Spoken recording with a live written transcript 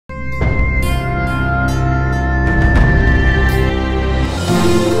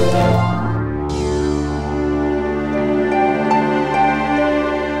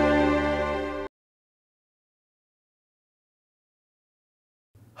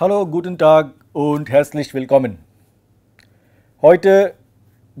Hallo, guten Tag und herzlich willkommen. Heute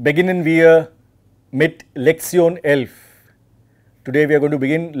beginnen wir mit Lektion 11. Today we are going to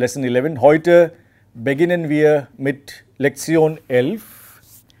begin lesson 11. Heute beginnen wir mit Lektion 11.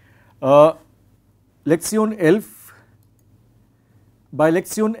 Lektion 11. Bei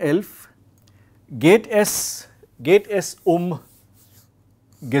Lektion 11 geht es um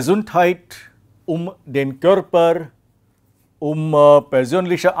Gesundheit, um den Körper, um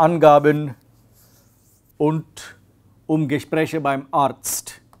persönliche Angaben und um Gespräche beim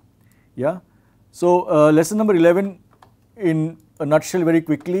Arzt. Yeah? So, lesson number 11 in a nutshell very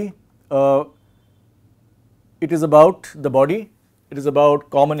quickly, it is about the body, it is about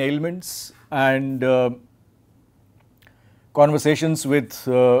common ailments and conversations with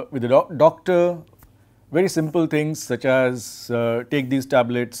the doctor, very simple things such as take these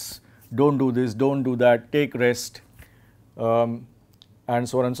tablets, don't do this, don't do that, take rest. And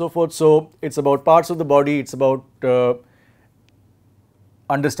so on and so forth. So, it is about parts of the body, it is about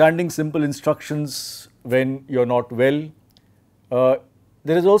understanding simple instructions when you are not well.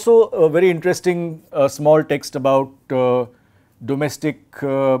 There is also a very interesting small text about domestic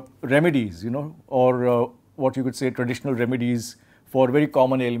remedies, or what you could say traditional remedies for very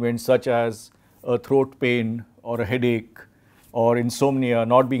common ailments such as a throat pain or a headache or insomnia,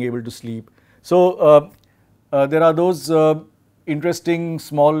 not being able to sleep. So, there are those interesting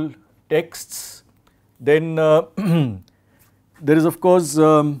small texts. Then there is of course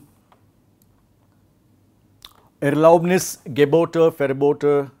Erlaubnis, Gebote,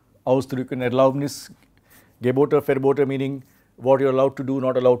 Verbote ausdrücken. Erlaubnis, Gebote, Verbote meaning what you are allowed to do,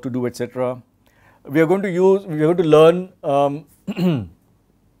 not allowed to do, etc. We are going to learn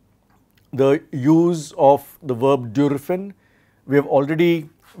the use of the verb dürfen. We have already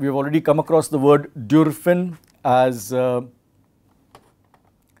come across the word dürfen as a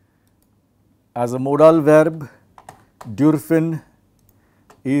modal verb. Dürfen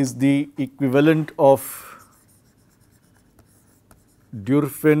is the equivalent of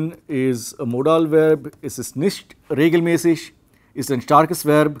dürfen is a modal verb. Es ist nicht regelmäßig, ist ein starkes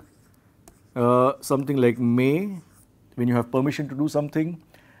Verb, something like may, when you have permission to do something,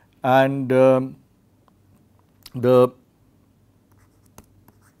 and the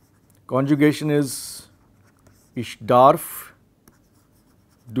conjugation is ich darf,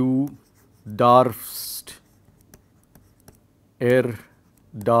 du darfst,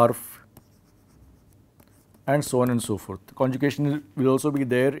 darf, and so on and so forth. The conjugation will also be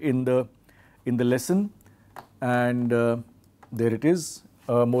there in the lesson, and there it is,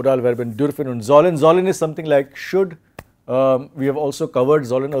 modal verb and dürfen und sollen. Sollen is something like should. We have also covered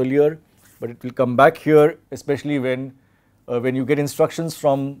sollen earlier, but it will come back here, especially when you get instructions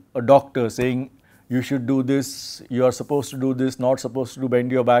from a doctor saying you should do this, you are supposed to do this, not supposed to do,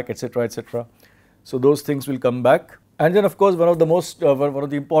 bend your back, etc., etc. So those things will come back. And then of course one of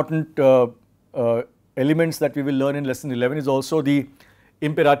the important elements that we will learn in lesson 11 is also the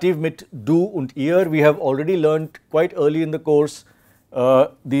imperative mit du und ihr. We have already learnt quite early in the course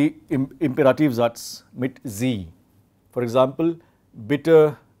the imperative Satz mit sie. For example,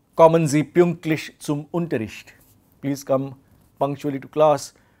 bitte kommen Sie pünktlich zum Unterricht. Please come punctually to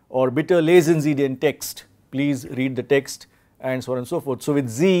class, or bitte lesen Sie den Text, please read the text, and so on and so forth. So with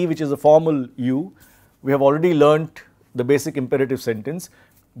Sie, which is a formal you, we have already learnt the basic imperative sentence,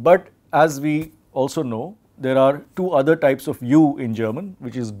 but as we also know, there are two other types of you in German,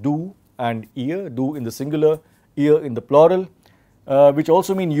 which is du and ihr, du in the singular, ihr in the plural, which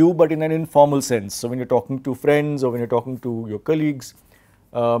also mean you but in an informal sense. So when you are talking to friends or when you are talking to your colleagues,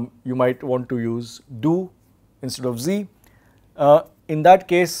 you might want to use du instead of sie. In that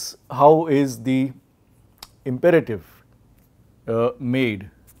case, how is the imperative made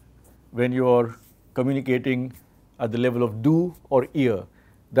when you are communicating at the level of du or ihr?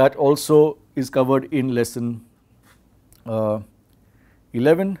 That also is covered in lesson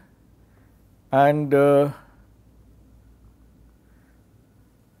 11, and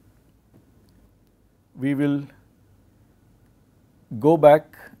we will go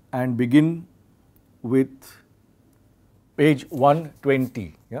back and begin with page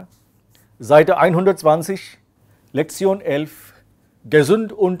 120. Yeah? Seite 120, Lektion 11,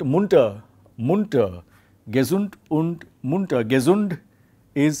 gesund und munter, munter, gesund und munter. Gesund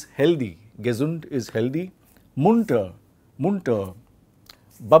is healthy, gesund is healthy, munter, munter,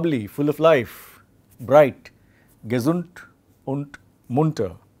 bubbly, full of life, bright, gesund und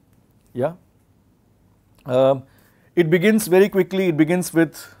munter. Yeah? It begins very quickly, it begins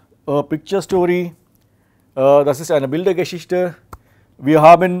with a picture story. Das ist eine Bildergeschichte. Wir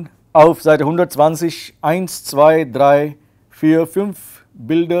haben auf Seite 120 1, 2, 3, 4, 5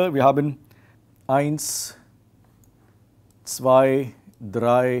 Bilder. Wir haben 1, 2,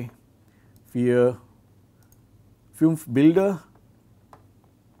 3, 4, 5 Bilder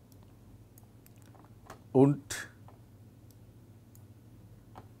und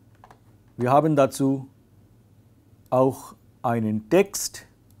wir haben dazu auch einen Text.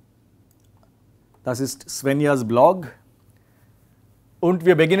 Das ist Svenjas Blog und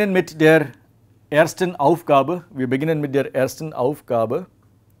wir beginnen mit der ersten Aufgabe.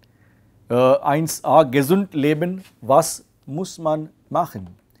 1a, gesund leben. Was muss man machen?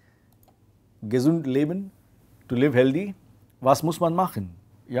 Gesund leben, to live healthy. Was muss man machen?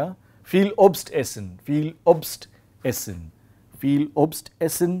 Ja? Viel Obst essen,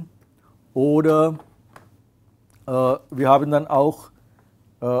 oder wir haben dann auch,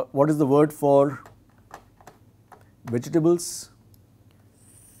 what is the word for vegetables?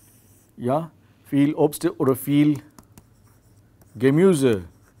 Ja, viel Obst oder viel Gemüse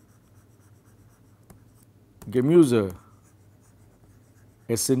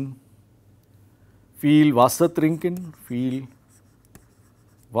essen, viel Wasser trinken, viel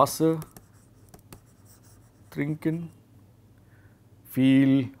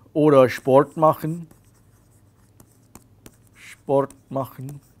oder Sport machen,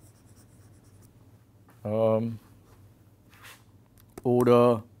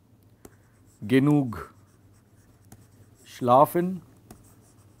 oder genug schlafen.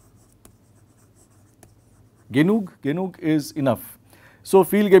 Genug is enough. So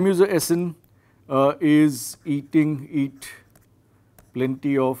viel Gemüse essen is eat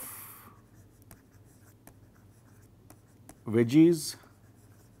plenty of vegetables.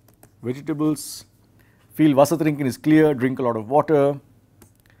 Viel Wasser trinken is clear, drink a lot of water.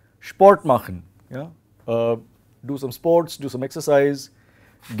 Sport machen, ja? Do some sports, do some exercise.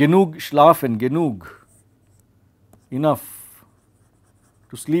 Genug schlafen, enough,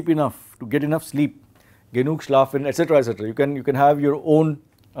 to sleep enough, to get enough sleep. Genug schlafen, etc., etc. You can have your own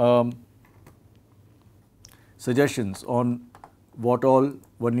suggestions on what all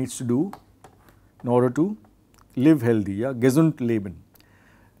one needs to do in order to live healthy, ja, gesund leben.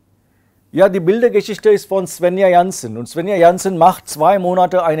 Ja, die Bildergeschichte ist von Svenja Jansen und Svenja Jansen macht 2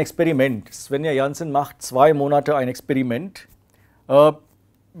 Monate ein Experiment.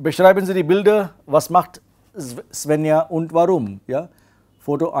 Beschreiben Sie die Bilder, was macht Svenja und warum? Ja?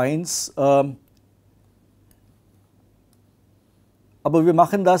 Foto 1, aber wir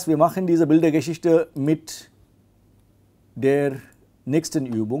machen diese Bildergeschichte mit der nächsten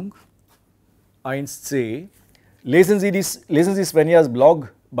Übung, 1c. Lesen Sie Svenjas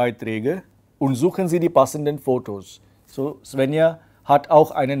Blogbeiträge und suchen Sie die passenden Fotos. So, Svenja hat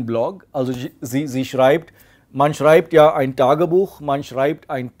auch einen Blog, also sie schreibt, man schreibt ja ein Tagebuch,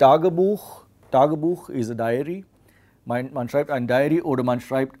 Tagebuch is a diary, man schreibt ein Diary oder man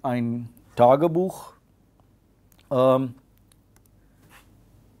schreibt ein Tagebuch.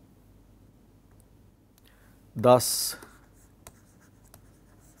 Das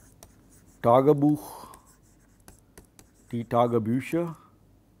Tagebuch, die Tagebücher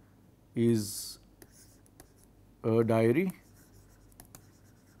is a diary.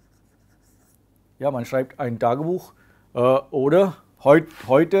 Ja, man schreibt ein Tagebuch oder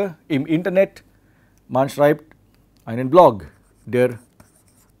heute im Internet, man schreibt einen Blog. Der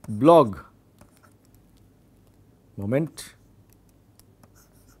Blog, Moment,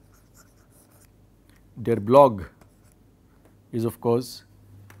 der Blog is of course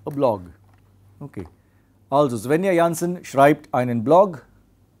a blog. Okay. Also Svenja Jansen schreibt einen Blog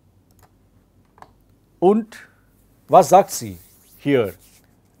und was sagt sie hier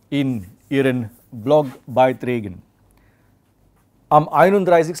in ihren Blogbeiträgen? Am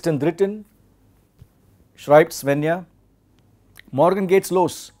 31.03. schreibt Svenja, morgen geht's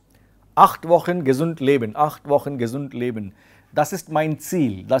los. 8 Wochen gesund leben, 8 Wochen gesund leben. Das ist mein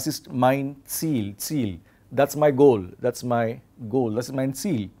Ziel, That's my goal, das ist mein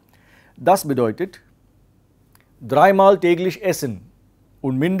Ziel. Das bedeutet, 3-mal täglich essen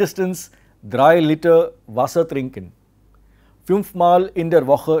und mindestens 3 Liter Wasser trinken. 5-mal in der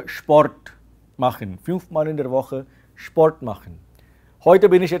Woche Sport machen. Heute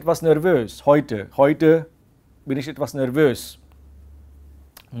bin ich etwas nervös. Heute bin ich etwas nervös.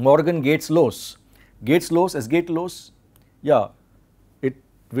 Morgen geht's los. Es geht los. Ja, it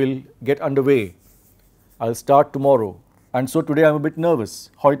will get underway. I'll start tomorrow. And so today I'm a bit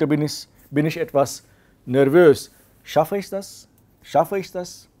nervous. Heute bin ich etwas nervös. Schaffe ich das?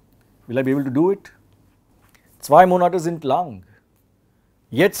 Will I be able to do it? 2 Monate sind lang.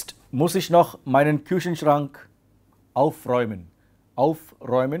 Jetzt muss ich noch meinen Küchenschrank aufräumen.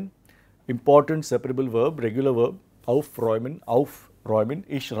 Important separable verb, regular verb. aufräumen, aufräumen.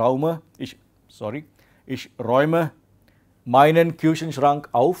 Ich räume meinen Küchenschrank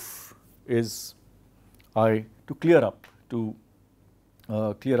auf is to clear up,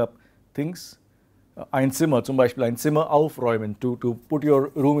 clear up things. Ein Zimmer, zum Beispiel ein Zimmer aufräumen, to put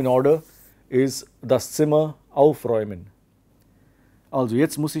your room in order ist das Zimmer aufräumen. Also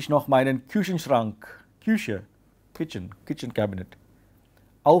jetzt muss ich noch meinen Küchenschrank, Kitchen Cabinet,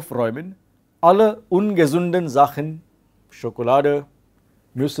 aufräumen. Alle ungesunden Sachen, Schokolade,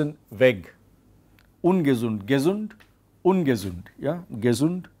 müssen weg. Ungesund, gesund, ungesund, ja,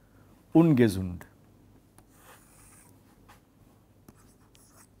 gesund, ungesund.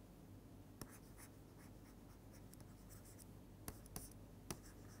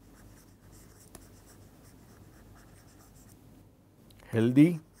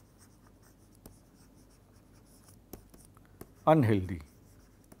 Healthy, unhealthy.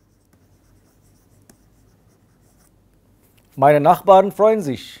 Meine Nachbarn freuen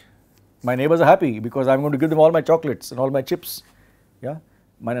sich. My neighbors are happy because I'm going to give them all my chocolates and all my chips. Ja?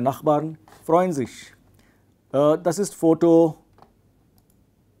 Meine Nachbarn freuen sich. Das ist Foto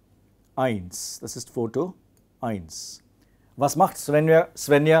 1. Das ist Foto 1. Was macht Svenja?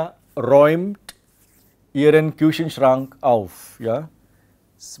 Svenja räumt ihren Küchenschrank auf. Ja?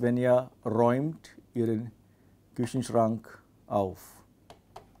 Svenja räumt ihren Küchenschrank auf.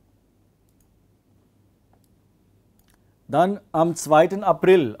 Dann am 2.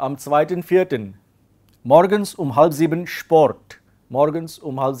 April, am 2.4. morgens um 6:30 Sport. Morgens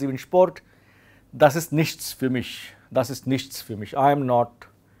um 6:30 Sport. Das ist nichts für mich. Das ist nichts für mich. I am not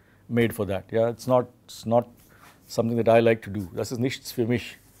made for that. Yeah, it's not something that I like to do. Das ist nichts für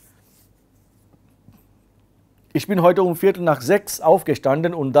mich. Ich bin heute um 5:45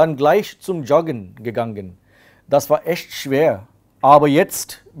 aufgestanden und dann gleich zum Joggen gegangen. Das war echt schwer, aber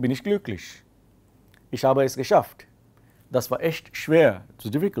jetzt bin ich glücklich. Ich habe es geschafft. Das war echt schwer, it's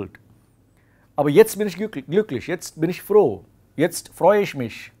difficult. Aber jetzt bin ich glücklich, jetzt bin ich froh, jetzt freue ich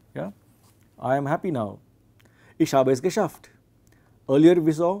mich. Ja? I am happy now. Ich habe es geschafft. Earlier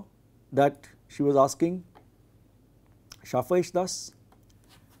we saw that she was asking, schaffe ich das?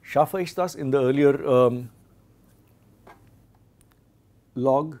 Schaffe ich das in the earlier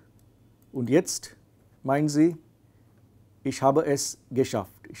log? Und jetzt meinen sie, ich habe es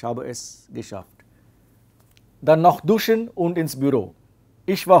geschafft. Ich habe es geschafft. Dann noch duschen und ins Büro.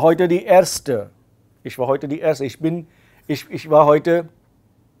 Ich war heute die Erste. Ich bin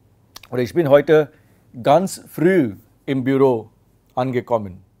heute ganz früh im Büro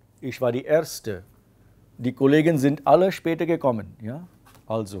angekommen. Ich war die Erste. Die Kollegen sind alle später gekommen. Ja?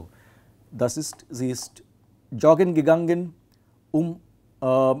 Also, sie ist joggen gegangen um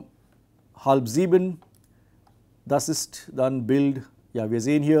 6:30. Das ist dann Bild, ja, wir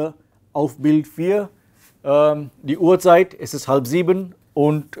sehen hier auf Bild 4 die Uhrzeit, es ist 6:30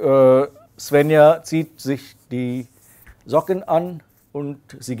 und Svenja zieht sich die Socken an und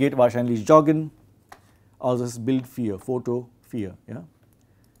sie geht wahrscheinlich joggen. Also es ist Bild 4, Foto 4. Ja?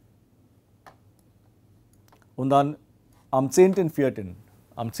 Und dann am 10.4.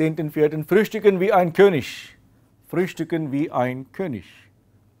 frühstücken wie ein König. Frühstücken wie ein König.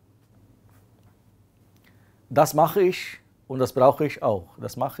 Das mache ich und das brauche ich auch.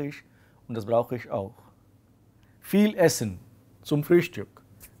 Das mache ich und das brauche ich auch. Viel essen zum Frühstück,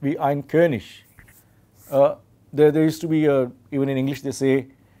 wie ein König. There used to be, even in English they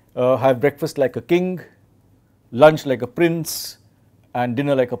say, have breakfast like a king, lunch like a prince, and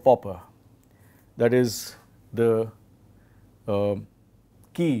dinner like a pauper. That is the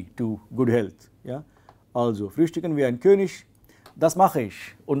key to good health. Ja? Also, frühstücken wie ein König, das mache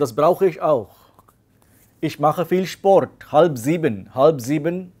ich und das brauche ich auch. Ich mache viel Sport,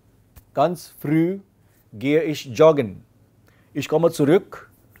 6:30, ganz früh gehe ich joggen. Ich komme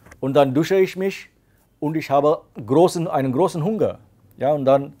zurück und dann dusche ich mich und ich habe einen großen Hunger. Ja, und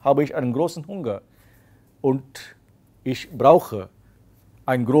dann habe ich einen großen Hunger und ich brauche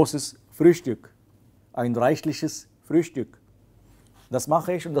ein großes Frühstück, ein reichliches Frühstück. Das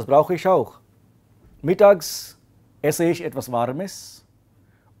mache ich und das brauche ich auch. Mittags esse ich etwas Warmes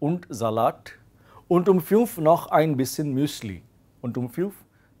und Salat und um 5 noch ein bisschen Müsli.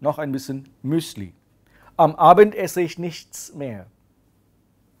 Am Abend esse ich nichts mehr.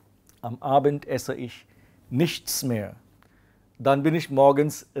 Dann bin ich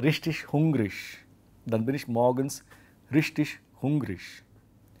morgens richtig hungrig.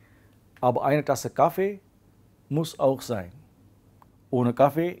 Aber eine Tasse Kaffee muss auch sein. Ohne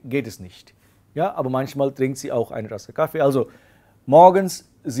Kaffee geht es nicht. Ja, aber manchmal trinkt sie auch eine Tasse Kaffee. Also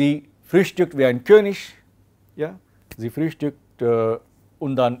morgens, sie frühstückt wie ein König. Ja, sie frühstückt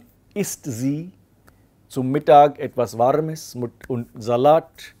und dann isst sie zum Mittag etwas Warmes und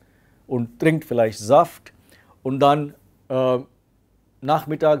Salat und trinkt vielleicht Saft und dann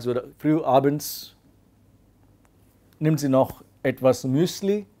nachmittags oder früh abends nimmt sie noch etwas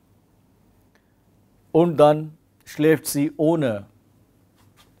Müsli und dann schläft sie ohne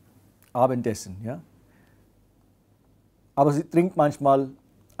Abendessen. Ja? Aber sie trinkt manchmal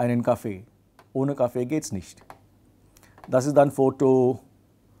einen Kaffee. Ohne Kaffee geht es nicht. Das ist dann Foto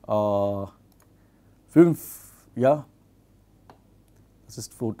 5. Ja? Das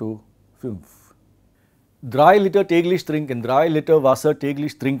ist Foto 5. 3 Liter täglich trinken, 3 Liter Wasser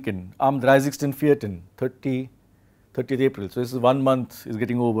täglich trinken am 30.04. 30th April. So this is 1 month is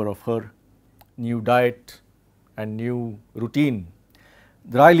getting over of her new diet and new routine.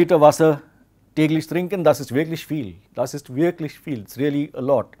 3 Liter Wasser täglich trinken, das ist wirklich viel. Das ist wirklich viel. It's really a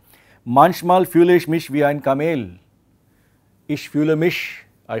lot. Manchmal fühle ich mich wie ein Kamel. Ich fühle mich,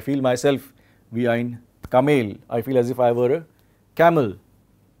 I feel myself, wie ein Kamel. I feel as if I were a camel.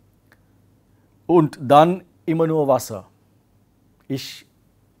 Und dann immer nur Wasser. Ich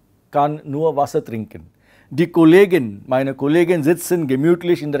kann nur Wasser trinken. Meine Kollegen sitzen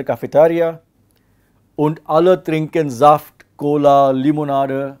gemütlich in der Cafeteria und alle trinken Saft, Cola,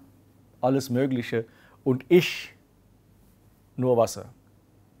 Limonade, alles Mögliche und ich nur Wasser.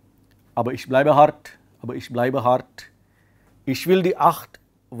 Aber ich bleibe hart, Ich will die 8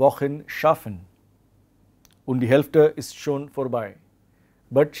 Wochen schaffen und die Hälfte ist schon vorbei.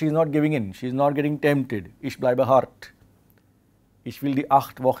 But she is not giving in, she is not getting tempted. Ich bleibe hart. Ich will die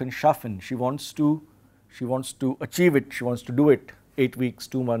 8 Wochen schaffen. She wants to achieve it, she wants to do it. 8 weeks,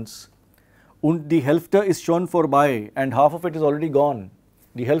 2 months. Und die Hälfte ist schon vorbei and half of it is already gone.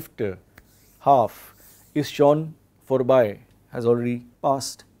 Die Hälfte, half, ist schon vorbei, has already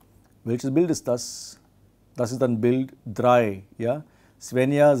passed. Welches Bild ist das? Das ist dann Bild 3. Ja?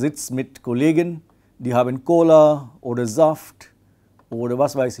 Svenja sitzt mit Kollegen, die haben Cola oder Saft oder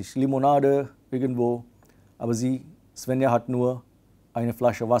was weiß ich, Limonade irgendwo, aber Svenja hat nur eine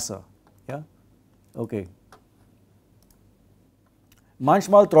Flasche Wasser. Ja? Okay.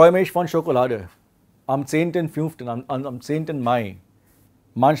 Manchmal träume ich von Schokolade. Am 10.05., am 10. Mai.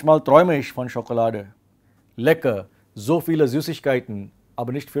 Manchmal träume ich von Schokolade. Lecker, so viele Süßigkeiten,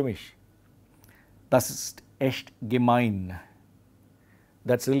 aber nicht für mich. Das ist echt gemein.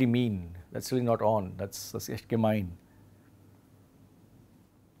 That's really mean. That's really not on. Das ist echt gemein.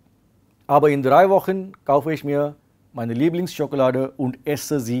 Aber in 3 Wochen kaufe ich mir meine Lieblingsschokolade und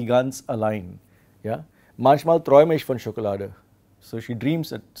esse sie ganz allein. Ja? Manchmal träume ich von Schokolade. So she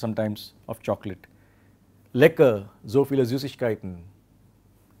dreams sometimes of chocolate. Lecker, so viele Süßigkeiten.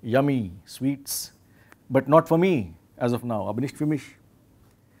 Yummy, sweets. But not for me, as of now. Aber nicht für mich.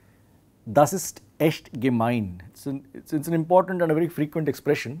 Das ist echt gemein. It's an important and a very frequent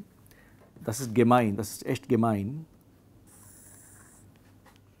expression. Das ist gemein, das ist echt gemein.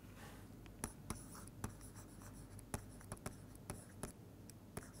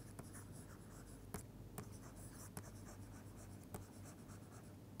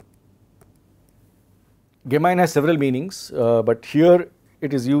 Gemein has several meanings, but here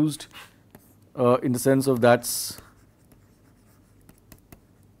it is used in the sense of that's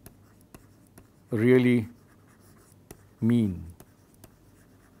really mean.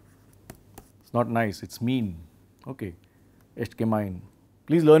 It's not nice, it's mean. Okay, echt gemein.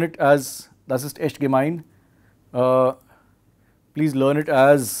 Please learn it as, das ist echt gemein. Please learn it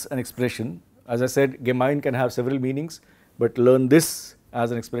as an expression. As I said, gemein can have several meanings, but learn this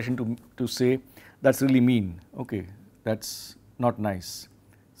as an expression to say that's really mean. Okay, that's not nice.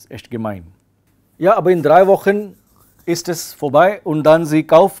 It's echt gemein. Ja, aber in 3 Wochen ist es vorbei und dann sie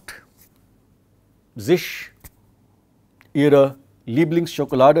kauft sich ihre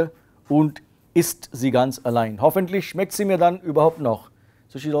Lieblingsschokolade und isst sie ganz allein. Hoffentlich schmeckt sie mir dann überhaupt noch.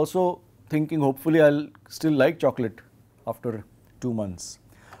 So she's also thinking, hopefully I'll still like chocolate after 2 months.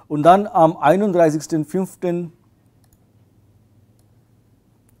 Und dann am 31.05.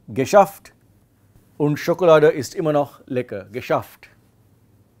 geschafft und Schokolade ist immer noch lecker. Geschafft.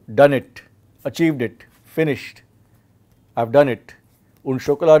 Done it. Achieved it. Finished. I've done it. Und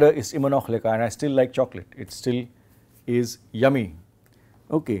Schokolade ist immer noch lecker and I still like chocolate. It still is yummy.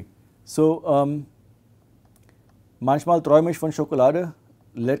 Okay. So, manchmal träume ich von Schokolade.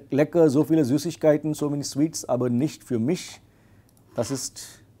 Lecker, so viele Süßigkeiten, so many sweets, aber nicht für mich. Das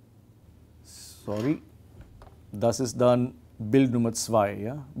ist, das ist dann Bild Nummer 2.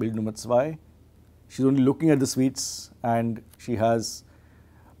 Ja? Bild Nummer 2. She's only looking at the sweets and she has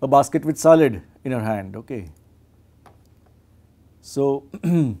a basket with salad in her hand. Okay. So,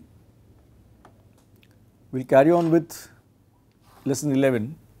 we'll carry on with lesson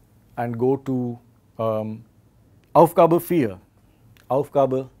 11 and go to Aufgabe 4.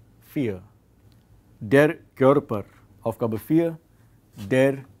 Aufgabe 4. Der Körper. Aufgabe 4.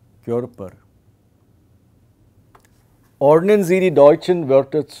 Der Körper. Ordnen Sie die deutschen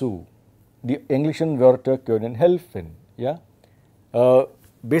Wörter zu. Die englischen Wörter können helfen. Yeah?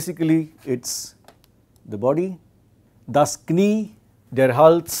 Basically, it's the body, das Knie, der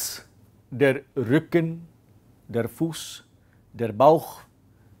Hals, der Rücken, der Fuß, der Bauch,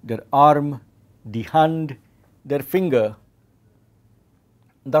 der Arm, die Hand, der Finger,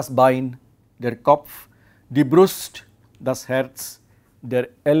 das Bein, der Kopf, die Brust, das Herz, der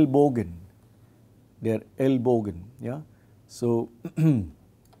Ellbogen. Der Ellbogen. Yeah? So,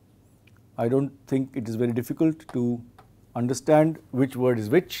 I don't think it is very difficult to understand which word is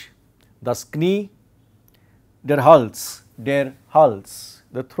which. Das Knie, der Hals, the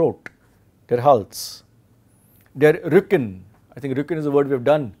throat, der Hals. Der Rücken, I think Rücken is a word we have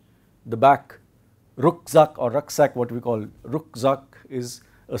done, the back. Rucksack or rucksack, what we call rucksack is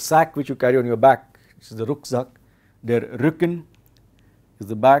a sack which you carry on your back. This is the rucksack. Der Rücken is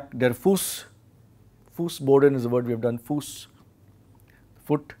the back. Der Fuß, Fußboden is a word we have done, Fuß,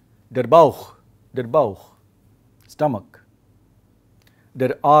 foot. Der Bauch, stomach.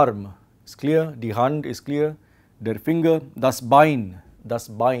 Der Arm is clear, die Hand is clear. Der Finger, das Bein,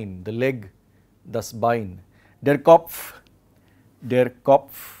 the leg, das Bein. Der Kopf,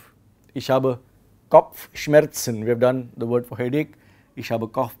 ich habe Kopfschmerzen, we have done the word for headache, ich habe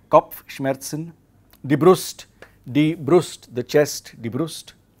Kopfschmerzen. Die Brust, the chest, die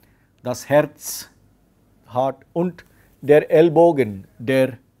Brust. Das Herz, heart. Und der Ellbogen,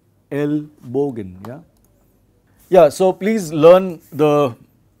 yeah. Yeah, so please learn the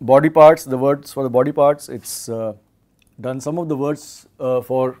body parts, the words for the body parts. It's done some of the words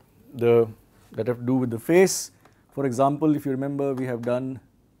that have to do with the face. For example, if you remember, we have done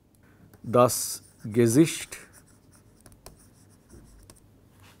das Gesicht,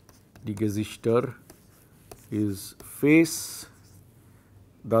 die Gesichter is face,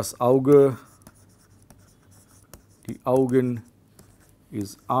 das Auge, die Augen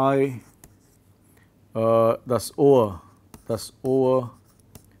is eye, das Ohr,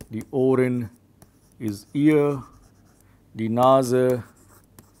 die Ohren is ear, die Nase,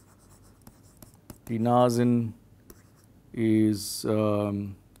 die Nasen is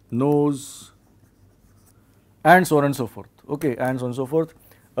nose, and so on and so forth. Okay, and so on and so forth.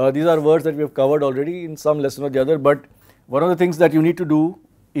 These are words that we have covered already in some lesson or the other, but one of the things that you need to do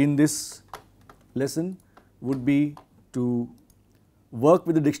in this lesson would be to work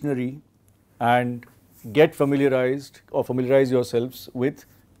with the dictionary and get familiarized or familiarize yourselves with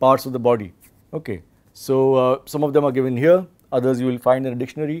parts of the body. Okay, so some of them are given here, others you will find in a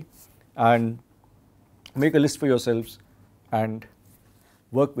dictionary, and make a list for yourselves and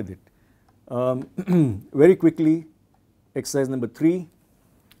work with it. Very quickly, exercise number 3.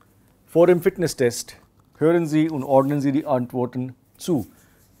 Vor dem Fitnesstest hören Sie und ordnen Sie die Antworten zu.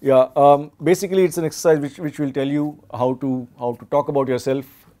 Yeah, basically it's an exercise which will tell you how to talk about yourself,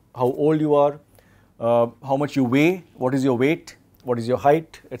 how old you are, how much you weigh, what is your weight, what is your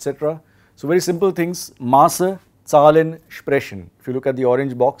height, etc. So very simple things. Maße, Zahlen, sprechen. If you look at the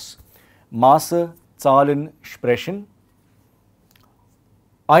orange box, Maße, Zahlen, sprechen.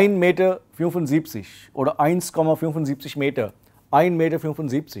 1,75 Meter oder 1,75 Meter.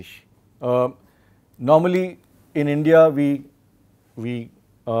 1,75 Meter. Normally in India we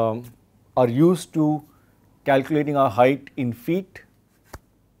are used to calculating our height in feet.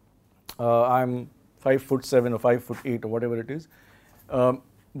 I'm 5'7" or 5'8" or whatever it is.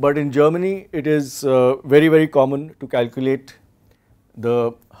 But in Germany it is very common to calculate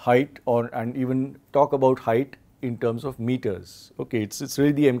the height and even talk about height in terms of meters. Okay, it's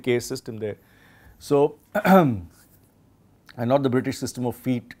really the MK system there. So and not the British system of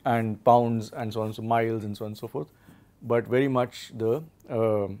feet and pounds and so on, so miles and so on and so forth, but very much the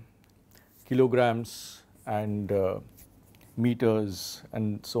kilograms and meters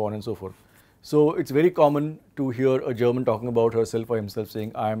and so on and so forth. So it's very common to hear a German talking about herself or himself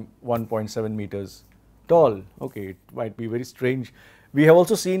saying, I am 1.7 meters tall. Okay, it might be very strange. We have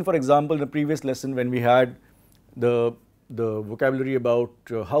also seen, for example, in the previous lesson when we had the vocabulary about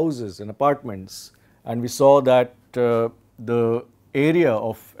houses and apartments, and we saw that the area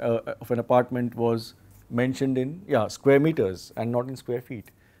of an apartment was mentioned in square meters and not in square feet.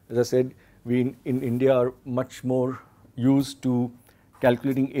 As I said, we in India are much more used to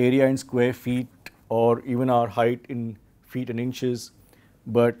calculating area in square feet or even our height in feet and inches,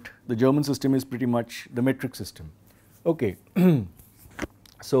 but the German system is pretty much the metric system. Okay,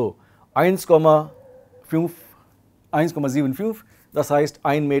 so 1,75, das heißt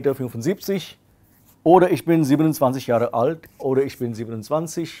 1,75 Meter. Oder ich bin 27 Jahre alt oder ich bin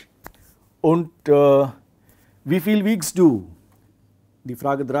 27. Und wie viel wiegst du? Die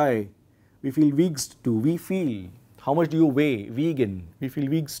Frage 3. Wie viel wiegst du? Wie viel? How much do you weigh? Wiegen. Wie viel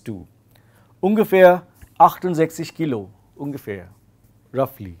wiegst du? Ungefähr 68 Kilo. Ungefähr.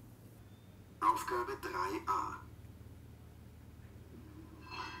 Roughly. Aufgabe 3a.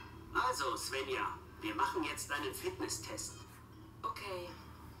 Also, Svenja, wir machen jetzt einen Fitnesstest. Okay,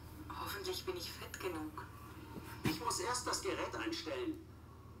 hoffentlich bin ich fit genug. Ich muss erst das Gerät einstellen.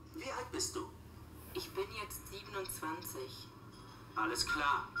 Wie alt bist du? Ich bin jetzt 27. Alles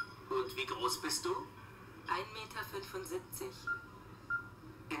klar. Und wie groß bist du? 1,75 Meter.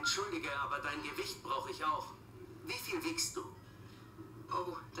 Entschuldige, aber dein Gewicht brauche ich auch. Wie viel wiegst du?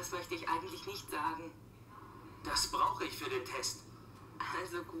 Oh, das möchte ich eigentlich nicht sagen. Das brauche ich für den Test.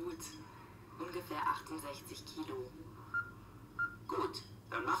 Also gut, ungefähr 68 Kilo. Gut,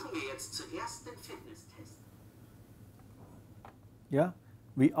 dann machen wir jetzt zuerst den Fitnesstest. Ja,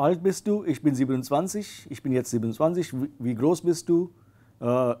 wie alt bist du? Ich bin 27, ich bin jetzt 27. Wie groß bist du?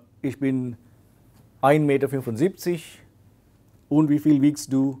 Ich bin 1,75 Meter. Und wie viel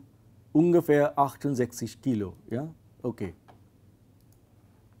wiegst du? Ungefähr 68 Kilo. Ja, okay.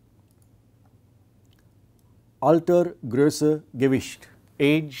 Alter, Größe, Gewicht.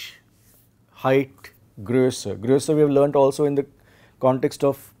 Age, height, Größe. Größe we have learnt also in the context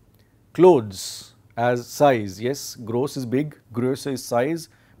of clothes as size. Yes, gross is big, Größe is size,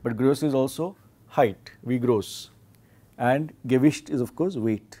 but Größe is also height, wie groß. And Gewicht is of course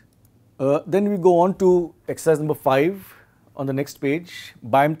weight. Then we go on to exercise number 5 on the next page.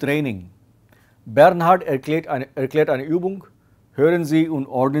 Beim Training. Bernhard erklärt eine Übung. Hören Sie und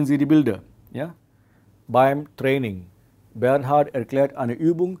ordnen Sie die Bilder. Ja? Beim Training. Bernhard erklärt eine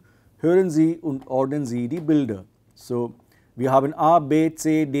Übung. Hören Sie und ordnen Sie die Bilder. So, wir haben A, B,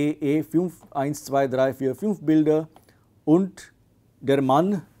 C, D, E, 1, 2, 3, 4, 5 Bilder und der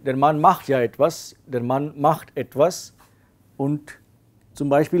Mann macht ja etwas, und zum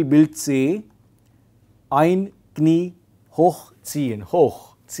Beispiel Bild C, ein Knie hochziehen,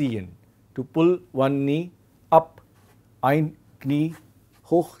 to pull one knee up, ein Knie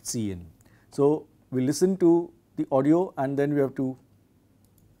hochziehen. So, we listen to the audio and then we have to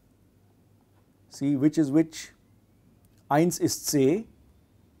see which is which. 1 ist C.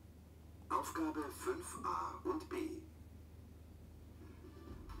 Aufgabe 5a und B.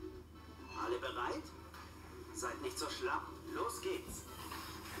 Alle bereit? Seid nicht so schlapp. Los geht's.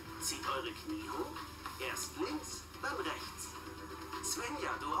 Zieht eure Knie hoch. Erst links, dann rechts.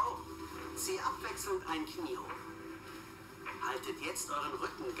 Svenja, du auch. Zieh abwechselnd ein Knie hoch. Haltet jetzt euren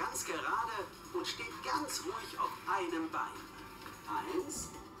Rücken ganz gerade und steht ganz ruhig auf einem Bein. 1,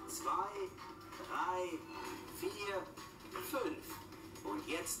 2, 3, 4, 5. Und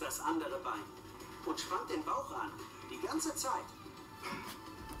jetzt das andere Bein. Und spannt den Bauch an. Die ganze Zeit.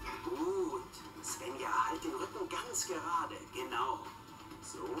 Gut. Svenja, halt den Rücken ganz gerade. Genau.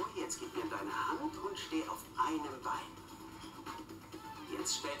 So, jetzt gib mir deine Hand und steh auf einem Bein.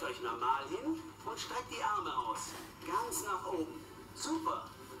 Jetzt stellt euch normal hin und streckt die Arme aus. Ganz nach oben. Super.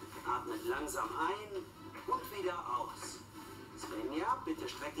 Atmet langsam ein und wieder aus. Svenja, bitte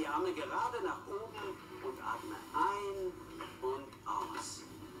streck die Arme gerade nach oben und atme ein und aus.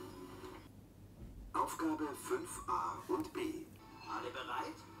 Aufgabe 5a und B. Alle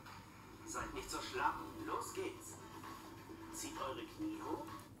bereit? Seid nicht so schlapp. Los geht's. Zieht eure Knie hoch.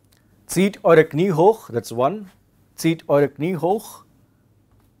 Zieht eure Knie hoch, that's one. Zieht eure Knie hoch.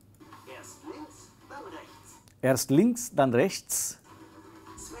 Erst links, dann rechts. Erst links, dann rechts.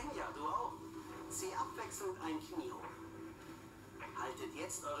 Svenja, du auch. Zieh abwechselnd ein Knie hoch. Haltet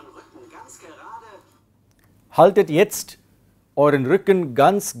jetzt euren Rücken ganz gerade. Haltet jetzt euren Rücken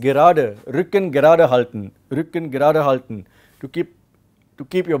ganz gerade. Rücken gerade halten. Rücken gerade halten. To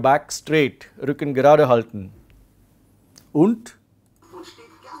keep your back straight. Rücken gerade halten. Und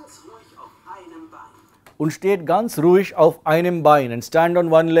steht ganz ruhig auf einem Bein. Und steht ganz ruhig auf einem Bein. And stand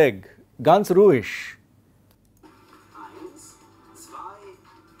on one leg. Ganz ruhig. 1, 2,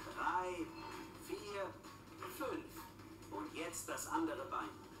 3, 4, 5. Und jetzt das andere Bein.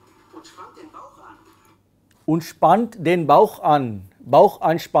 Und spannt den Bauch an. Und spannt den Bauch an. Bauch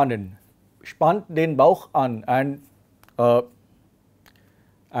anspannen. Spannt den Bauch an.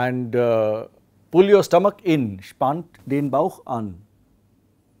 And pull your stomach in. Spannt den Bauch an.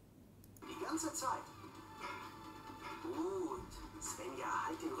 Die ganze Zeit. Gut. Svenja,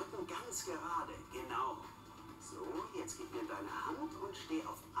 halt den Rücken ganz gerade. Genau. So, jetzt gib mir deine Hand und steh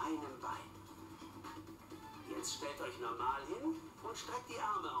auf einem Bein. Jetzt stellt euch normal hin und streckt die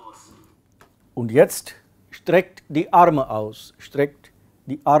Arme aus. Und jetzt streckt die Arme aus. Streckt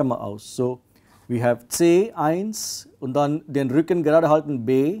die Arme aus. So, We have C1 und dann den Rücken gerade halten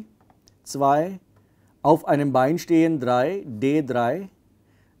B, 2, auf einem Bein stehen 3, D3,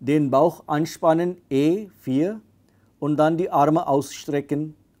 den Bauch anspannen E4 und dann die Arme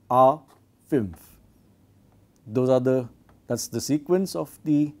ausstrecken A5. That's the sequence of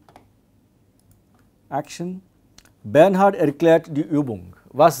the action. Bernhard erklärt die Übung.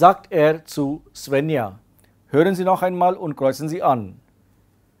 Was sagt er zu Svenja? Hören Sie noch einmal und kreuzen Sie an.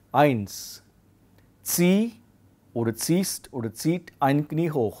 1. Zieh oder ziehst oder zieht ein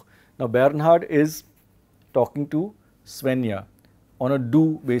Knie hoch. Now Bernhard is talking to Svenja on a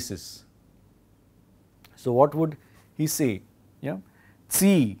do basis. So what would he say? Yeah?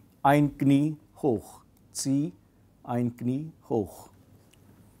 Zieh ein Knie hoch. Zieh ein Knie hoch.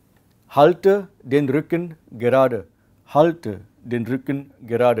 Halte den Rücken gerade. Halte den Rücken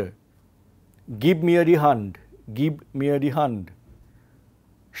gerade. Gib mir die Hand. Gib mir die Hand.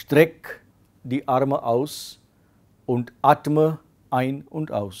 Streck die Arme aus und atme ein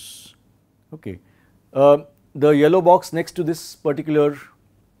und aus. Okay. The yellow box next to this particular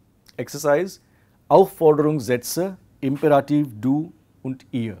exercise, Aufforderungssätze, Imperativ, du und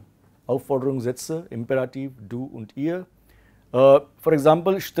ihr. Aufforderungssätze, Imperativ, du und ihr. For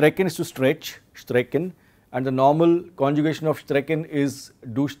example, strecken is to stretch, strecken, and the normal conjugation of strecken is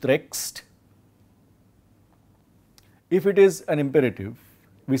du streckst. If it is an imperative,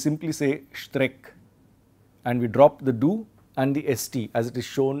 we simply say streck and we drop the du and the st as it is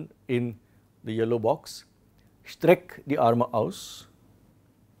shown in the yellow box. Streck die Arme aus.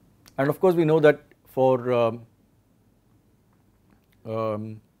 And of course, we know that for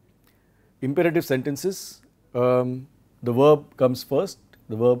imperative sentences, the verb comes first.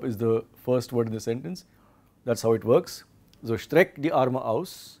 The verb is the first word in the sentence. That's how it works. So, streck die Arme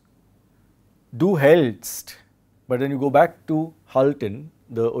aus. Du hältst. But then you go back to halten,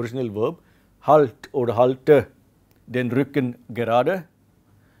 the original verb. Halt oder halte den Rücken gerade.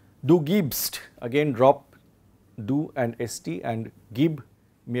 Du gibst. Again drop du and st and gib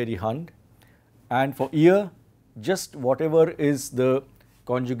mir die Hand. And for ihr, just whatever is the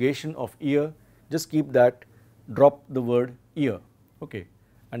conjugation of ihr, just keep that, drop the word ihr. Okay.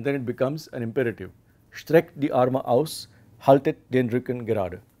 And then it becomes an imperative. Streck die Arme aus, haltet den Rücken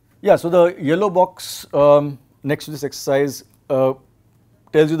gerade. Yeah, so the yellow box next to this exercise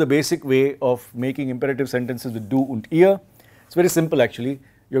tells you the basic way of making imperative sentences with du und ihr. It's very simple actually.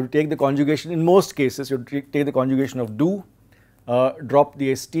 You have to take the conjugation, in most cases you have to take the conjugation of do, drop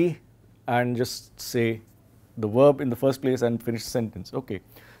the st and just say the verb in the first place and finish the sentence. Okay.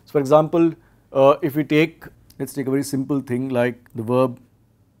 So for example, if we take, let's take a very simple thing like the verb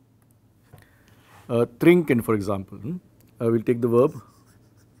trinken, for example. We'll take the verb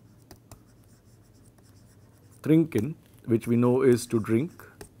trinken, which we know is to drink,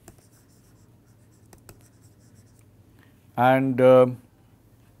 and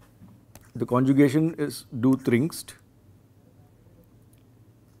the conjugation is du trinkst.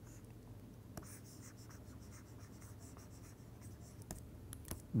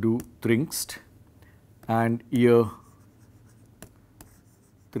 Du trinkst and ihr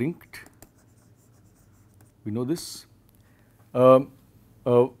trinkt. We know this. A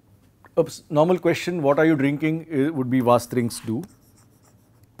normal question, what are you drinking, would be was trinkst du?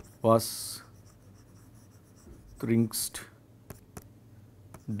 Was trinkst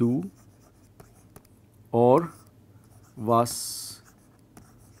du? Or was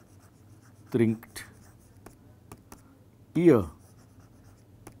trinkt ihr?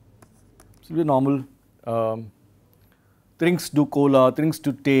 So the normal trinkst du Cola, trinkst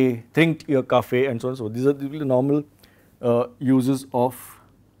du Tee, trinkt ihr Kaffee and so on. So these are the normal uses of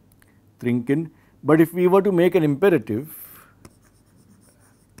trinken. But if we were to make an imperative,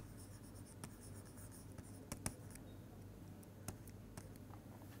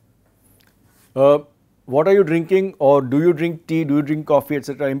 what are you drinking, or do you drink tea, do you drink coffee,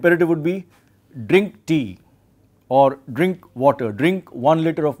 etc. Imperative would be drink tea or drink water, drink 1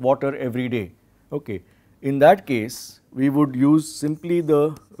 liter of water every day. Okay. In that case, we would use simply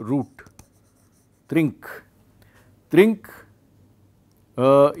the root trink. Trink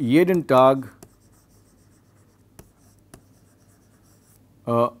jeden Tag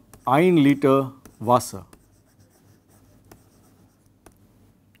 1 Liter Wasser.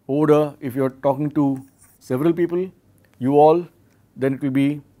 Oder if you are talking to several people, you all, then it will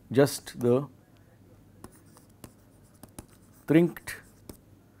be just the trinkt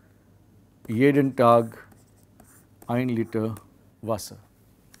jeden Tag 1 Liter Wasser.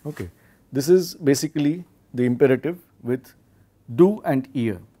 Okay. This is basically the imperative with do and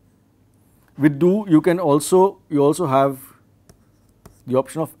ihr. With do, you also have the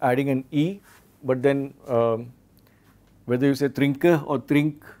option of adding an e but then whether you say trinke or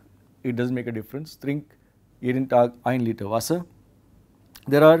trink, it does not make a difference. Trink jeden Tag 1 Liter Wasser.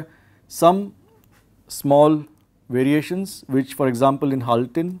 There are some small variations which, for example, in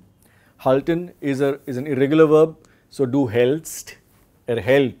halten is an irregular verb. So, du hältst,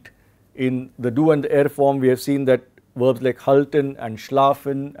 hält. In the do and the er form, we have seen that verbs like halten and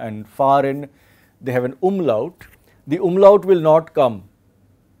schlafen and fahren, they have an umlaut. The umlaut will not come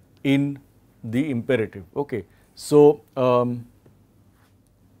in the imperative. Okay. So,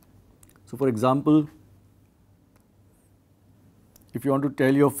 for example, if you want to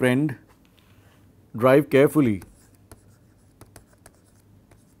tell your friend, drive carefully,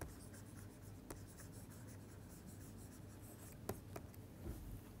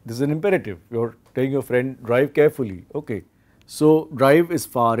 this is an imperative. You are telling your friend, drive carefully. Okay. So, drive is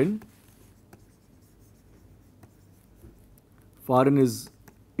fahren. Fahren is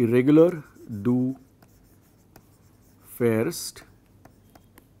irregular, du fährst.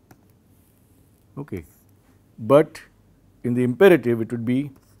 Okay. But in the imperative, it would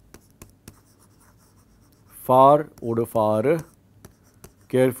be fahr oder fahre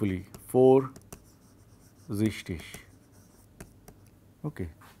carefully, vorsichtig. Okay.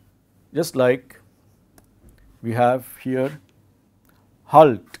 Just like we have here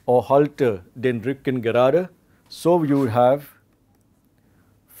halt or halte den Rücken gerade, so you would have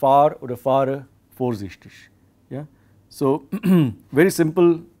fahr oder fahre vorsichtig. Yeah. So, very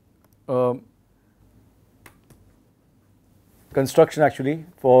simple construction actually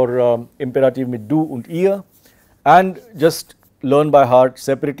for imperative mit du und ihr, and just learn by heart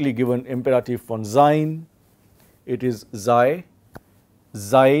separately given imperative von sein. It is sei,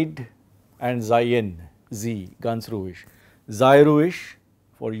 seid and seien, sie, ganz ruhig. Sei ruhig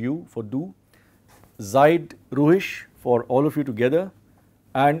for you, for du, seid ruhig for all of you together,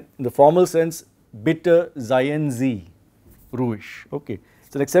 and in the formal sense, bitte seien Sie ruhig. Okay,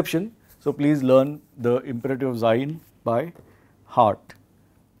 it's an exception. So, please learn the imperative of sein by heart.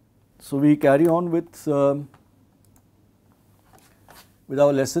 So, we carry on with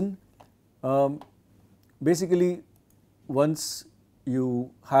our lesson. Basically, once you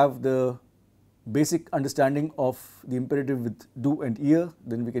have the basic understanding of the imperative with du and ihr,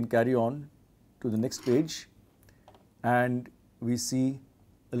 then we can carry on to the next page, and we see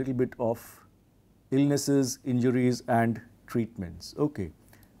a little bit of illnesses, injuries and treatments. Okay.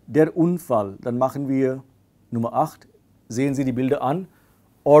 Der Unfall, dann machen wir Nummer 8. Sehen Sie die Bilder an,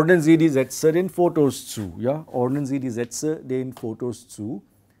 ordnen Sie die Sätze den Fotos zu. Ja? Ordnen Sie die Sätze den Fotos zu.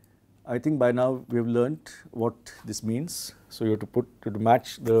 I think by now we have learnt what this means. So, you have to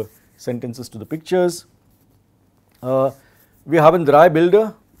match the sentences to the pictures. Wir haben 3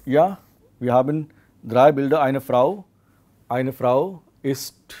 Bilder. Ja, wir haben 3 Bilder. Eine Frau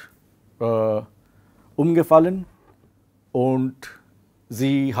ist umgefallen und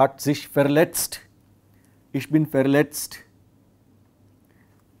sie hat sich verletzt. Ich bin verletzt.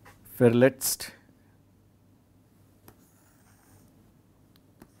 Verletzt.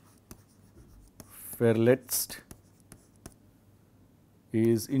 Verletzt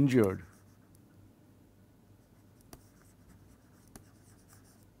is injured.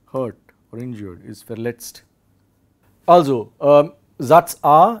 Hurt or injured is verletzt. Also, Satz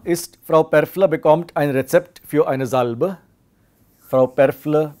A ist, Frau Perfler bekommt ein Rezept für eine Salbe. Frau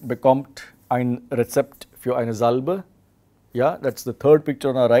Perfler bekommt ein Rezept für eine Salbe. Yeah, that's the third picture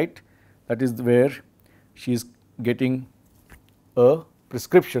on our right. That is where she is getting a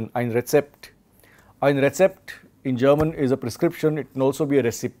prescription, ein Rezept. Ein Rezept in German is a prescription. It can also be a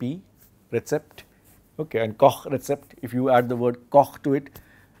recipe, Rezept. Okay, and Kochrezept, if you add the word Koch to it,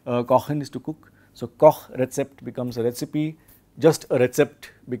 Kochen is to cook. So, Kochrezept becomes a recipe, just a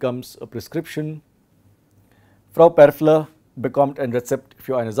Rezept becomes a prescription. Frau Perfler bekommt ein Rezept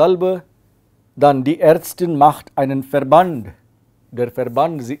für eine Salbe. Dann die Ärztin macht einen Verband. Der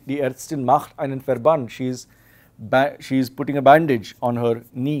Verband, die Ärztin macht einen Verband. She is putting a bandage on her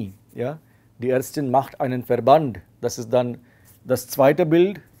knee. Yeah? Die Ärztin macht einen Verband. Das ist dann das zweite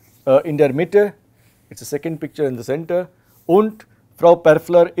Bild in der Mitte. It's a second picture in the center. Und Frau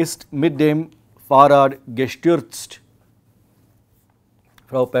Perfler ist mit dem Fahrrad gestürzt.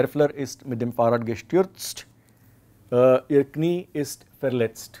 Frau Perfler ist mit dem Fahrrad gestürzt. Ihr Knie ist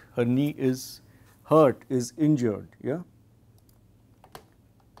verletzt. Her knee is hurt, is injured. Yeah?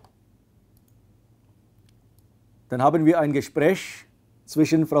 Dann haben wir ein Gespräch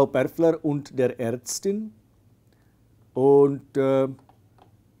zwischen Frau Perfler und der Ärztin und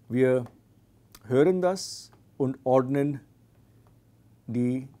wir hören das und ordnen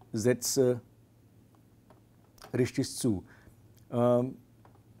die Sätze richtig zu.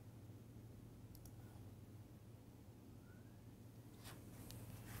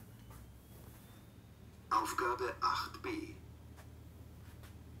 Aufgabe 8b.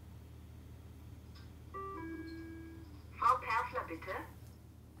 Frau Perfler, bitte.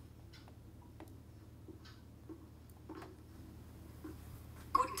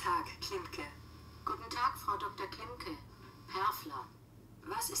 Guten Tag, Klimke. Guten Tag, Frau Dr. Klimke. Perfler.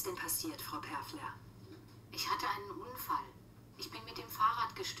 Was ist denn passiert, Frau Perfler? Ich hatte einen Unfall. Ich bin mit dem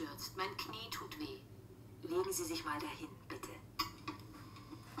Fahrrad gestürzt. Mein Knie tut weh. Legen Sie sich mal dahin, bitte.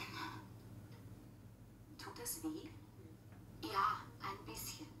 Tut es weh? Ja, ein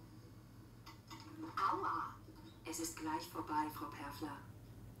bisschen. Aua! Es ist gleich vorbei, Frau Perfler.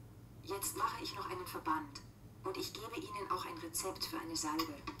 Jetzt mache ich noch einen Verband. Und ich gebe Ihnen auch ein Rezept für eine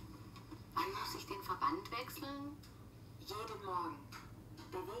Salbe. Wann muss ich den Verband wechseln? Jeden Morgen.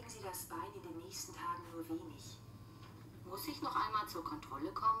 Bewegen Sie das Bein in den nächsten Tagen nur wenig. Muss ich noch einmal zur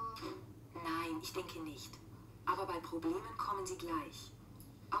Kontrolle kommen? Nein, ich denke nicht. Aber bei Problemen kommen Sie gleich.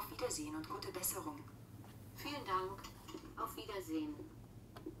 Auf Wiedersehen und gute Besserung. Vielen Dank. Auf Wiedersehen.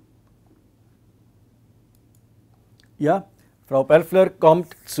 Ja, Frau Perfler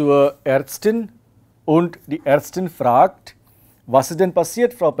kommt zur Ärztin und die Ärztin fragt, was ist denn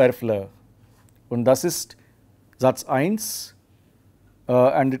passiert, Frau Perfler? Und das ist Satz 1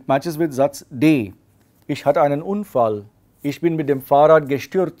 and it matches with Satz D. Ich hatte einen Unfall. Ich bin mit dem Fahrrad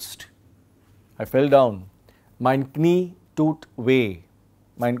gestürzt. I fell down. Mein Knie tut weh.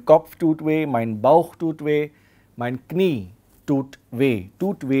 Mein Kopf tut weh, mein Bauch tut weh, mein Knie tut weh.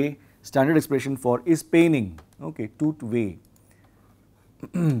 Tut weh, standard expression for is paining. Okay, tut weh.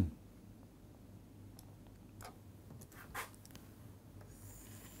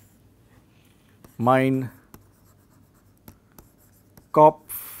 Mein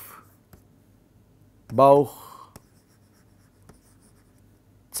Kopf, Bauch,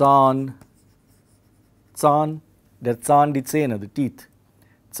 Zahn, der Zahn, die Zähne, the teeth,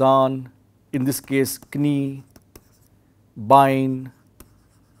 Zahn, in this case Knie, Bein,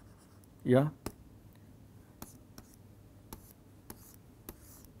 ja.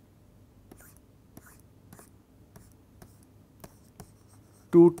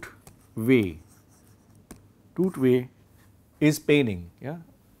 Tut weh. Tut weh is paining. Ja?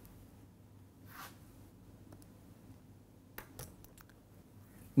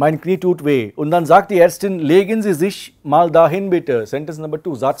 Mein Knie tut weh. Und dann sagt die Ärztin, legen Sie sich mal dahin bitte. Sentence number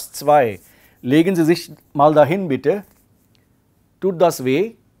 2, Satz 2. Legen Sie sich mal dahin bitte. Tut das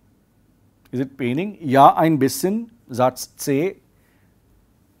weh? Is it paining? Ja, ein bisschen. Satz C.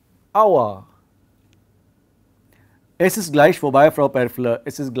 Aua. Es ist gleich vorbei, Frau Perfler.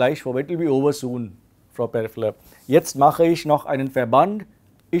 Es ist gleich vorbei. It will be over soon, Frau Perfler. Jetzt mache ich noch einen Verband.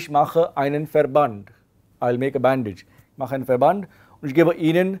 Ich mache einen Verband. I'll make a bandage. Ich mache einen Verband und ich gebe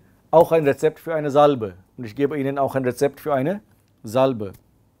Ihnen auch ein Rezept für eine Salbe. Und ich gebe Ihnen auch ein Rezept für eine Salbe.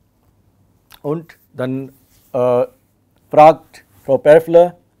 Und dann fragt Frau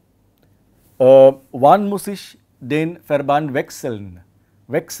Perfler, wann muss ich den Verband wechseln?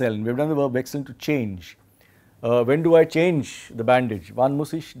 Wechseln. Wir haben the verb wechseln to change. When do I change the bandage? Wann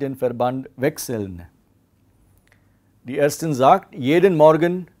muss ich den Verband wechseln? Die Ärztin sagt, jeden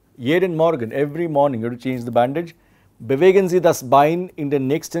Morgen, every morning you have to change the bandage. Bewegen Sie das Bein in den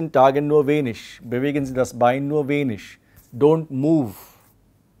nächsten Tagen nur wenig. Bewegen Sie das Bein nur wenig. Don't move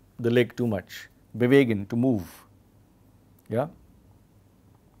the leg too much. Bewegen, to move. Ja?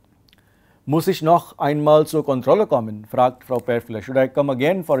 Muss ich noch einmal zur Kontrolle kommen? Fragt Frau Perfler. Should I come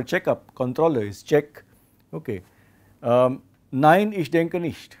again for a checkup? Kontrolle ist check. Okay. Nein, ich denke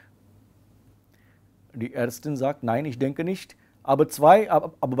nicht. Die Ärztin sagt, nein, ich denke nicht. Aber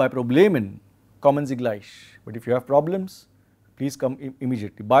bei Problemen kommen Sie gleich. But if you have problems, please come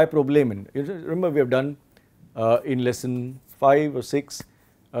immediately. Bei Problemen. Remember, we have done in lesson 5 or 6,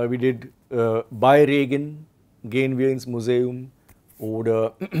 we did bei Regen gehen wir ins Museum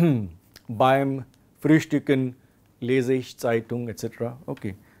oder beim Frühstücken lese ich Zeitung etc.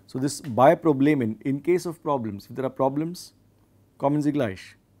 Okay. So this bei Problemen, in case of problems, if there are problems, kommen Sie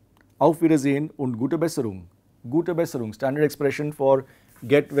gleich. Auf Wiedersehen und gute Besserung. Gute Besserung, standard expression for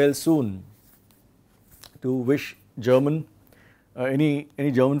get well soon. To wish German, any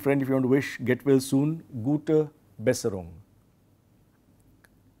German friend, if you want to wish get well soon, gute Besserung.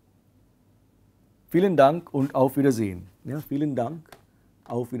 Vielen Dank und auf Wiedersehen. Ja, vielen Dank,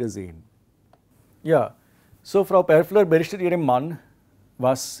 auf Wiedersehen. Ja, so Frau Perfler berichtet ihrem Mann,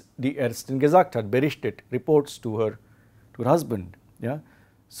 was die Ärztin gesagt hat, berichtet, reports to her husband. Yeah?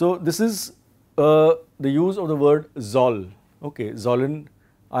 So this is the use of the word soll. Okay, sollen,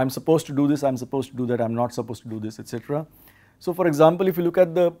 I am supposed to do this, I am supposed to do that, I am not supposed to do this, etc. So for example, if you look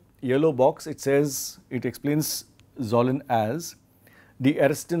at the yellow box, it says, it explains sollen as, die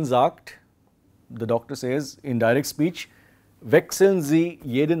Ärztin sagt, the doctor says in direct speech, wechseln Sie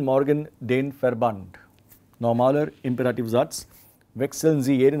jeden Morgen den Verband. Normaler Imperativsatz, wechseln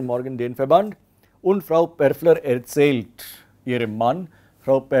Sie jeden Morgen den Verband. Und Frau Perfler erzählt ihrem Mann,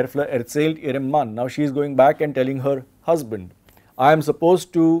 Frau Perfler erzählt ihrem Mann. Now she is going back and telling her husband, I am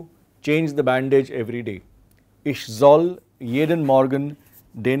supposed to change the bandage every day. Ich soll jeden Morgen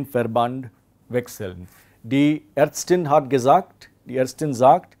den Verband wechseln. Die Ärztin hat gesagt, die Ärztin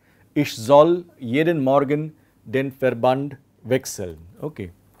sagt, ich soll jeden Morgen den Verband wechseln.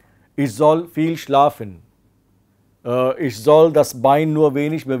 Okay. Ich soll viel schlafen. Ich soll das Bein nur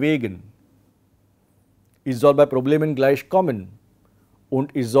wenig bewegen. Ich soll bei Problemen gleich kommen.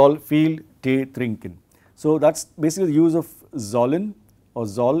 Und ich soll viel Tee trinken. So that's basically the use of sollen or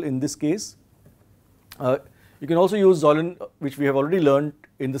soll in this case. You can also use sollen, which we have already learned,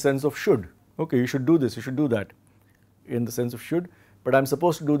 in the sense of should. Okay, you should do this, you should do that, in the sense of should. But I am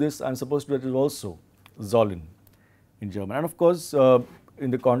supposed to do this, I am supposed to do that is also sollen in German. And of course,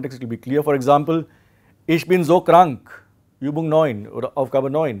 in the context it will be clear. For example, ich bin so krank, Übung 9 oder Aufgabe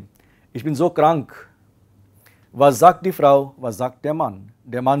 9. Ich bin so krank. Was sagt die Frau, was sagt der Mann?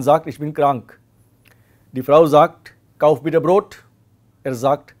 Der Mann sagt, ich bin krank. Die Frau sagt, kauf bitte Brot. Er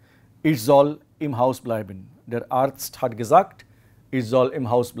sagt, ich soll im Haus bleiben. Der Arzt hat gesagt, ich soll im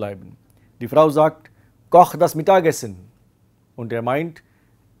Haus bleiben. Die Frau sagt, koch das Mittagessen. Und er meint,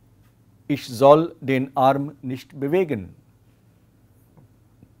 ich soll den Arm nicht bewegen.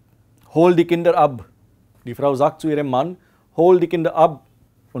 Hol die Kinder ab. Die Frau sagt zu ihrem Mann, hol die Kinder ab.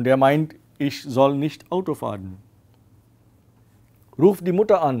 Und er meint, ich soll nicht Auto fahren. Ruf die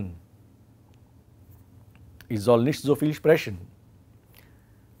Mutter an. Ich soll nicht so viel sprechen.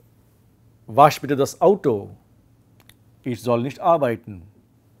 Wasch bitte das Auto. Ich soll nicht arbeiten.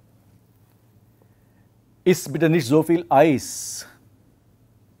 Iss bitte nicht so viel Eis.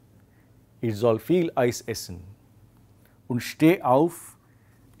 Ich soll viel Eis essen. Und steh auf.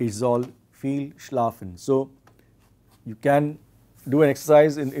 Ich soll viel schlafen. So you can do an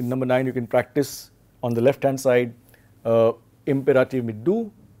exercise in number 9. You can practice on the left hand side imperative mit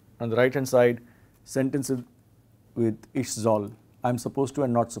du, on the right hand side sentences with ich soll. I am supposed to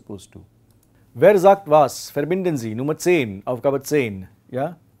and not supposed to. Wer sagt was? Verbinden Sie. Nummer 10, Aufgabe 10.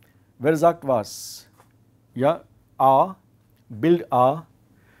 Ja? Wer sagt was? Ja, A, Bild A.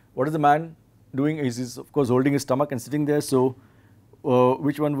 What is the man doing? He's of course holding his stomach and sitting there. So,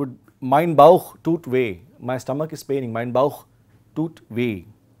 which one would? Mein Bauch tut weh. My stomach is paining. Mein Bauch tut weh.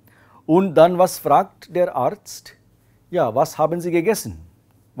 Und dann, was fragt der Arzt? Ja, was haben Sie gegessen?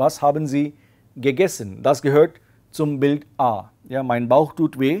 Was haben Sie gegessen? Das gehört zum Bild A. Ja, mein Bauch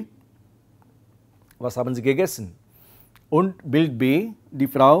tut weh. Was haben Sie gegessen? Und Bild B, die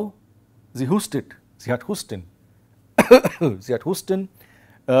Frau, sie hustet. Sie hat Husten. Sie hat Husten.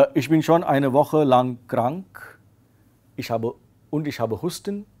 Ich bin schon eine Woche lang krank. Ich habe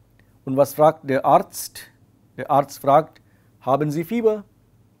Husten. Und was fragt der Arzt? Der Arzt fragt, haben Sie Fieber?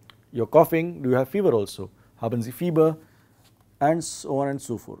 You're coughing, do you have fever also? Haben Sie Fieber? And so on and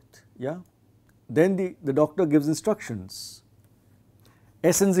so forth. Yeah? Then the doctor gives instructions.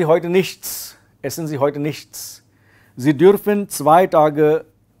 Essen Sie heute nichts. Essen Sie heute nichts. Sie dürfen 2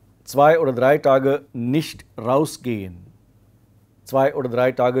 oder 3 Tage nicht rausgehen. 2 oder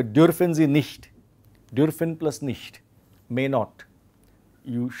 3 Tage dürfen Sie nicht. Dürfen plus nicht. May not.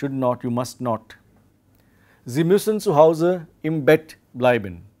 You should not, you must not. Sie müssen zu Hause im Bett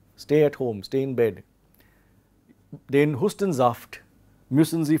bleiben. Stay at home, stay in bed. Den Hustensaft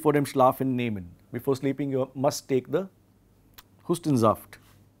müssen Sie vor dem Schlafen nehmen. Before sleeping you must take the Hustensaft.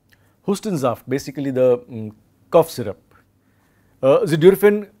 Hustensaft, basically the cough syrup. Sie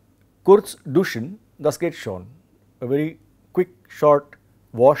dürfen kurz duschen, das geht schon. A very quick, short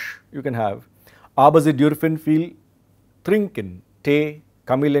wash you can have. Aber Sie dürfen viel trinken. Tee,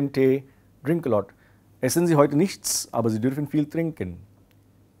 Kamillentee, drink a lot. Essen Sie heute nichts, aber Sie dürfen viel trinken.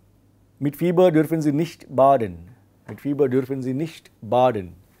 Mit Fieber dürfen Sie nicht baden. Mit Fieber dürfen Sie nicht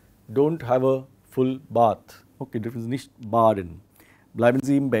baden. Don't have a full bath. Okay, dürfen Sie nicht baden. Bleiben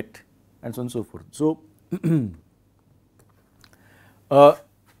Sie im Bett. And so on and so forth. So,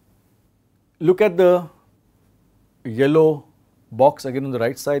 look at the yellow box again on the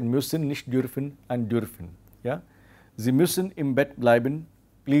right side. Müssen, nicht dürfen and dürfen. Yeah? Sie müssen im Bett bleiben.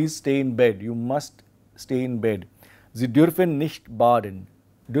 Please stay in bed. You must stay in bed. Sie dürfen nicht baden.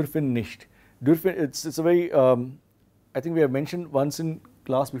 Dürfen nicht. Dürfen, it's a very, I think we have mentioned once in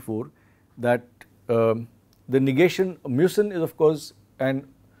class before that the negation, müssen is of course and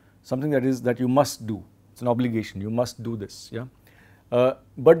something that you must do. It's an obligation. You must do this. Yeah.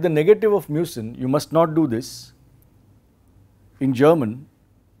 But the negative of müssen, you must not do this, in German,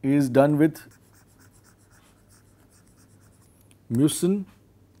 is done with müssen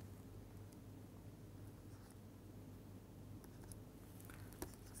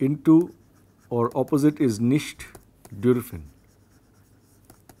into or opposite is nicht dürfen.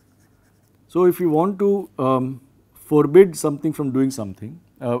 So, if you want to forbid something from doing something,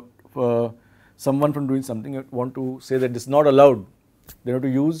 someone from doing something, you want to say that this is not allowed, then you have to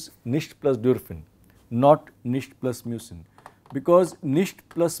use nicht plus dürfen, not nicht plus müssen, because nicht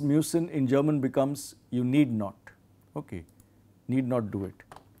plus müssen in German becomes you need not, okay, need not do it.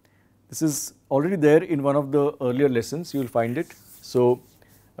 This is already there in one of the earlier lessons, you will find it. So,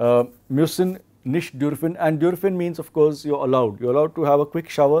 müssen, nicht dürfen, and dürfen means of course you are allowed to have a quick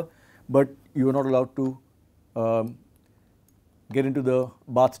shower, but you are not allowed to get into the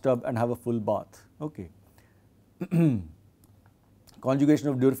bathtub and have a full bath, okay. Conjugation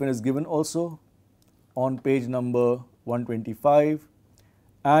of dürfen is given also on page number 125,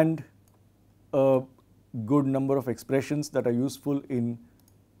 and a good number of expressions that are useful in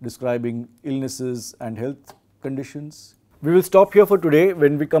describing illnesses and health conditions. We will stop here for today.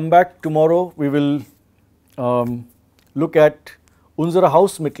 When we come back tomorrow, we will look at unsere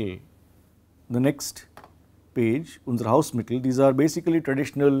Hausmittel, the next page, unsere Hausmittel. These are basically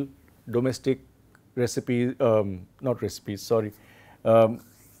traditional domestic recipes, not recipes, sorry,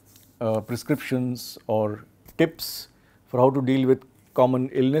 prescriptions or tips for how to deal with common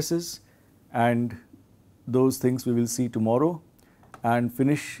illnesses, and those things we will see tomorrow and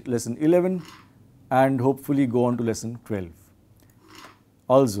finish lesson 11 and hopefully go on to lesson 12.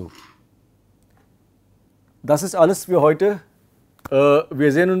 Also, das ist alles für heute.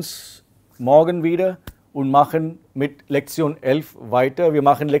 Wir sehen uns morgen wieder und machen mit Lektion 11 weiter. Wir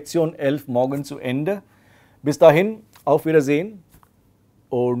machen Lektion 11 morgen zu Ende. Bis dahin, auf Wiedersehen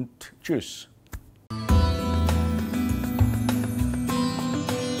und tschüss.